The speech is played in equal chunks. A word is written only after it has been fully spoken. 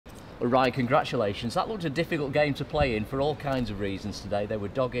Well, Ryan, congratulations. That looked a difficult game to play in for all kinds of reasons today. They were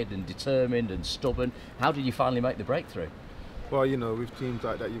dogged and determined and stubborn. How did you finally make the breakthrough? Well, with teams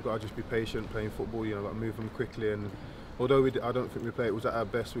like that, you've got to just be patient playing football. Got to move them quickly. And although I don't think we played, it was at our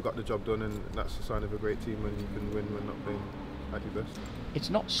best. We got the job done, and that's a sign of a great team when you can win when not playing at your best. It's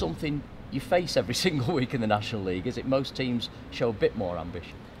not something you face every single week in the National League, is it? Most teams show a bit more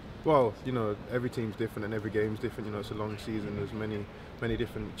ambition. Well, every team's different and every game's different. It's a long season. There's many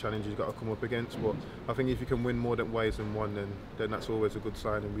different challenges you've got to come up against. But I think if you can win more than ways than one, then that's always a good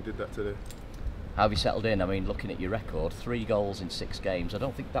sign, and we did that today. How have you settled in? I mean, looking at your record, 3 goals in 6 games. I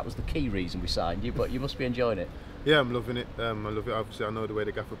don't think that was the key reason we signed you, but you must be enjoying it. Yeah, I'm loving it. I love it. Obviously, I know the way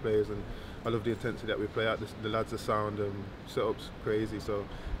the gaffer plays, and I love the intensity that we play at. The lads are sound, set-up's crazy, so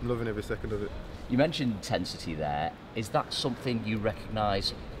I'm loving every second of it. You mentioned intensity there. Is that something you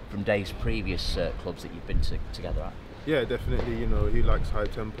recognise from Dave's previous clubs that you've been together at? Yeah, definitely. He likes high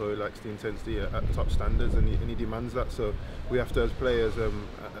tempo, he likes the intensity at top standards, and he demands that. So we have to, as players,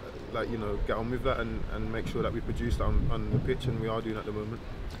 get on with that and make sure that we produce that on the pitch, and we are doing at the moment.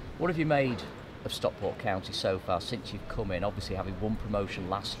 What have you made of Stockport County so far since you've come in? Obviously, having won promotion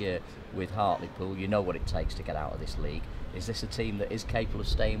last year with Hartlepool, you know what it takes to get out of this league. Is this a team that is capable of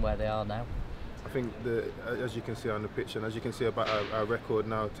staying where they are now? I think, as you can see on the pitch, and as you can see about our record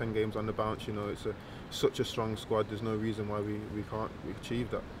now, 10 games on the bounce, it's such a strong squad. There's no reason why we can't achieve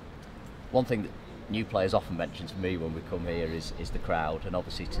that. One thing that new players often mention to me when we come here is the crowd, and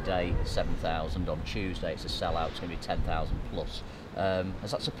obviously today 7,000, on Tuesday it's a sellout, it's going to be 10,000 plus.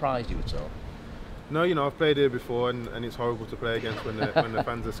 Has that surprised you at all? No, I've played here before, and it's horrible to play against when the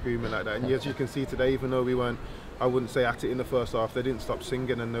fans are screaming like that. And as you can see today, even though we weren't, I wouldn't say at it in the first half, they didn't stop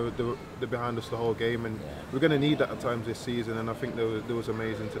singing, and they're behind us the whole game. And we're going to need that at times this season, and I think they was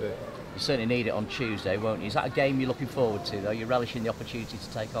amazing today. You certainly need it on Tuesday, won't you? Is that a game you're looking forward to, though? You're relishing the opportunity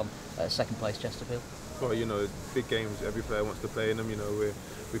to take on second place Chesterfield? Well, big games, every player wants to play in them.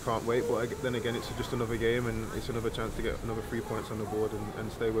 We can't wait, but then again, it's just another game, and it's another chance to get another 3 points on the board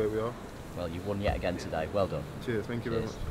and stay where we are. Well, you've won yet again today. Well done. Cheers, thank you very much.